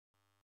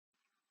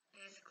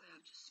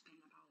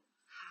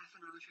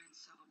and I was trying to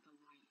set up the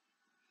light.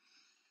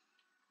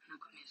 And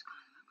I've got music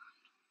on in the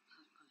background.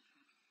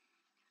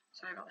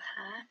 So I got the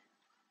hair.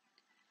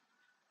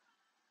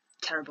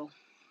 Terrible.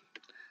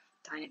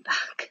 Dyeing it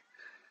back.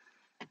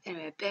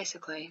 Anyway,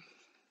 basically,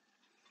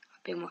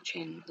 I've been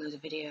watching loads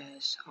of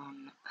videos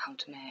on how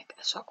to make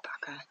a sock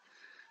packer,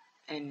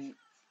 and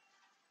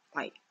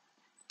like,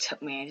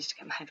 took me ages to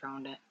get my head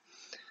around it.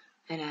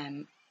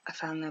 And I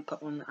finally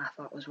got one that I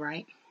thought was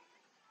right.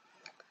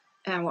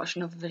 And I watched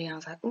another video and I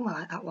was like, oh, I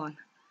like that one.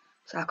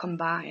 So I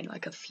combined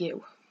like a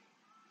few.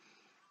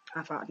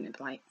 I thought I'd be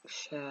like,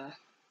 sure,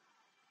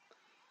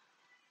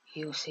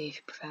 you'll see if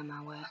you prefer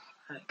my way.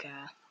 I don't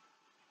care.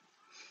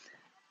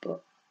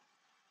 But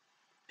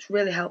it's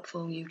really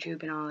helpful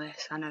YouTube and all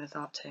this. I never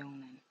thought to,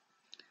 and then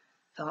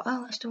thought,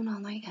 oh, let's do an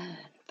all-nighter and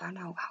find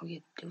out how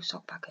you do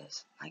sock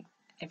packers. Like,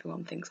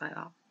 everyone thinks like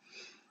that.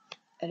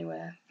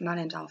 Anyway, my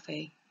name's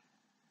Alfie.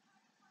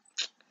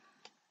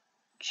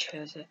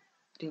 Chose it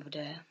the other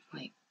day.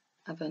 Like,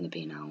 I've only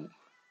been out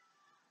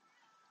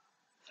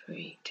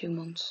 2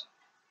 months,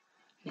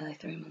 nearly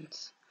 3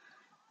 months.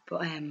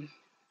 But I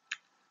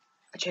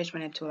changed my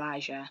name to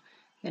Elijah,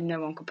 then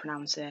no one could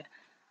pronounce it,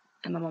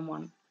 and my mum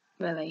wasn't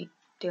really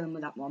dealing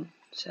with that one,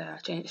 so I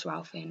changed it to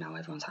Alfie, and now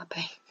everyone's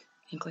happy,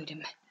 including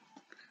me,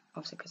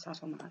 obviously, because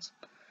that's what matters.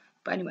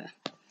 But anyway,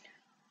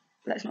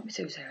 let's not be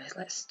too serious,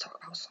 let's talk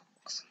about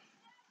socks.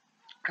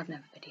 I've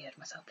never videoed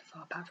myself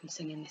before, apart from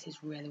singing. This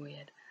is really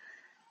weird.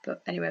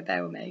 But anyway,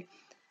 bear with me.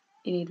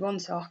 You need one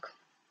sock,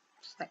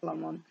 just like a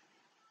long one,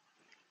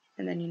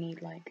 and then you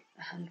need like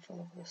a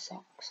handful of other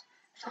socks.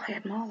 I thought I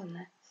had more than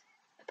this.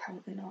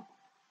 Apparently not.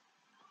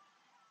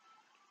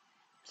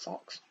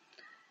 Socks.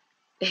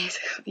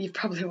 Basically, you've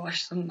probably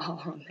watched some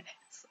more on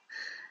this.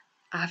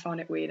 I found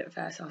it weird at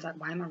first. I was like,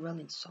 why am I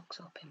rolling socks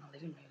up in my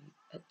living room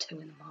at 2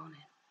 in the morning?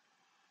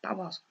 But I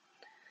was.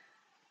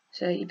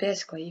 So you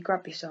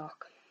grab your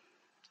sock,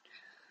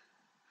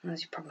 and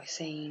as you've probably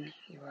seen,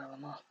 you roll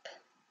them up.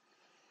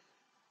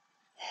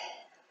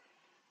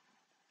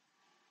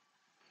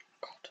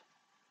 God.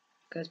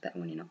 Goes better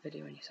when you're not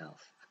videoing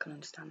yourself. I can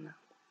understand that.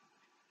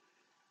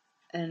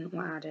 And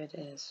what I did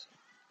is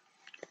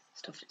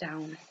stuffed it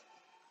down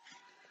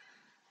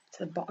to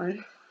the bottom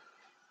of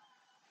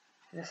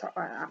the sock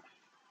like that.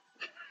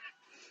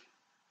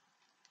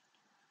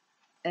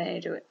 And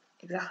you do it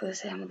exactly the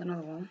same with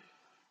another one.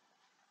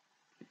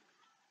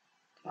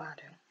 What I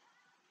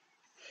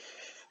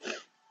do.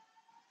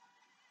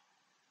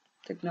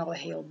 To ignore the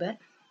heel bit.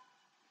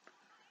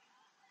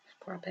 Just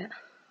grab it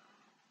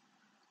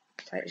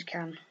as tight as you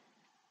can.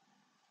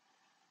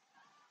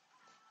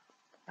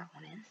 Put that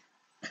one in.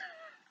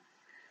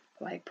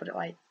 Like, put it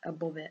like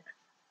above it,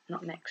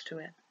 not next to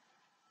it.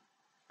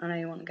 I know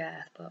you want to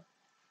guess, but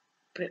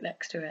put it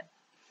next to it.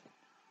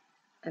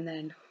 And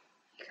then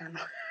you can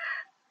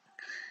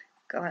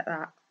go like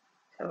that,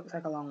 so it looks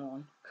like a long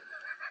one.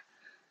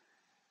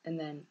 And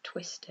then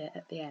twist it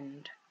at the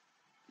end,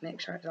 make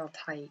sure it's all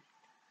tight,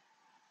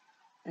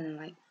 and then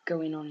like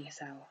go in on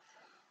yourself.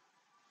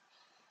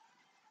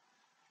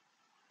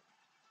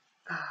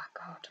 Ah,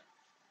 God.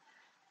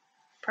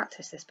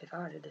 Practiced this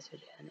before I did this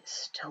video and it's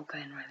still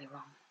going really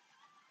wrong.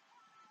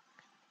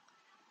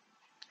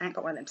 I ain't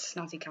got one of them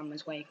snazzy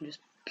cameras where you can just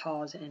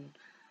pause it and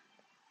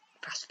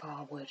fast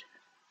forward,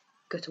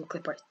 go to a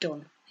clip where it's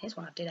done. Here's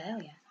what I did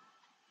earlier.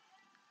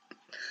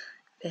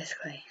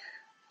 Basically,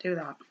 do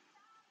that,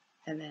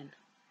 and then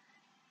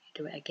you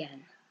do it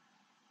again.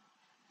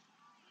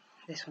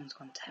 This one's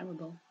gone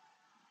terrible.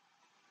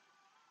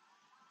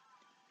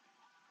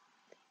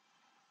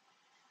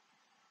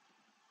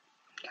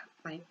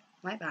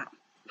 Like that.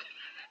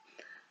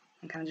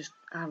 And kind of just,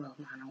 I rolled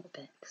mine out a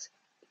bit because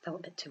it felt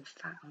a bit too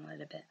fat and a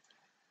little bit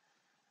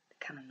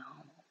kind of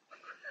normal.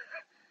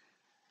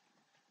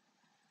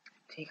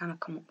 So you kind of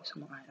come up with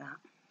something like that.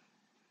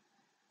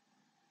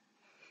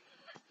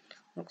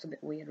 Looks a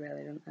bit weird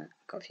really, doesn't it?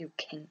 Got a few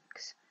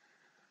kinks.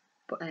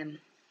 But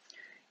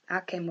I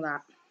came with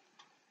that.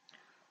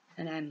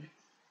 And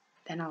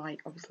then I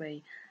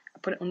obviously, I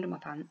put it under my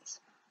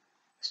pants.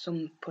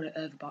 Some put it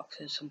over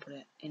boxers, some put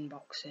it in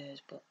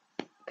boxers, but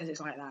because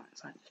it's like that,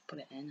 it's like just put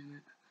it in, isn't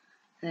it?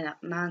 And then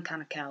mine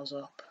kind of curls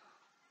up,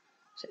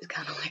 so it's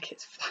kind of like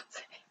it's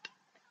flaccid.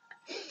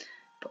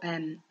 But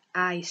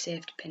I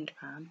safety pinned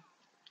mine,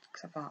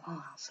 because I thought,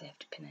 oh, I'll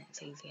safety pin it,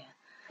 it's easier.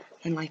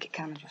 And like it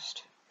kind of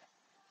just,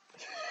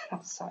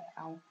 I'll sort it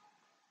out,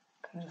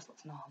 kind of just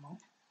looks normal.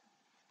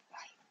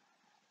 Like,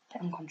 a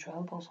bit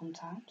uncontrollable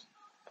sometimes,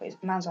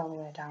 but mine's all the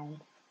way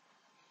down.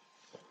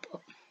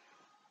 But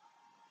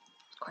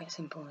it's quite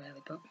simple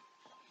really, but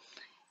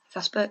if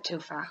I spoke too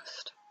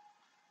fast,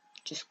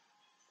 just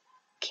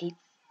keep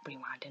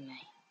rewinding me.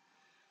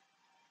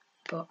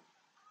 But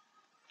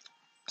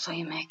so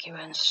you make your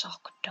own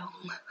sock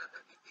dong.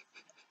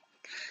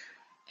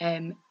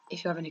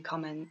 If you have any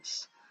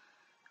comments,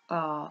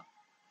 or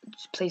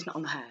please not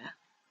on the hair,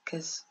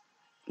 because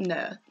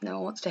no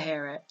one wants to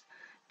hear it.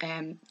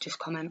 Just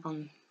comment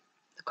on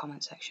the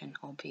comment section,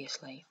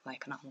 obviously,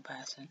 like a normal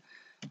person.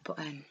 But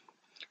I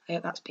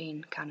hope that's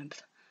been kind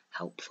of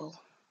helpful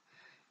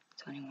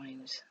to anyone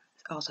who's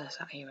also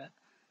sat here at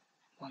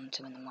 1,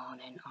 2 in the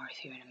morning, or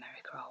if you're in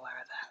America or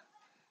wherever,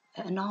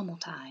 at a normal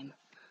time,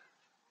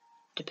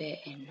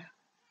 debating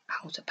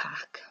how to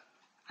pack.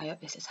 I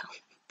hope this is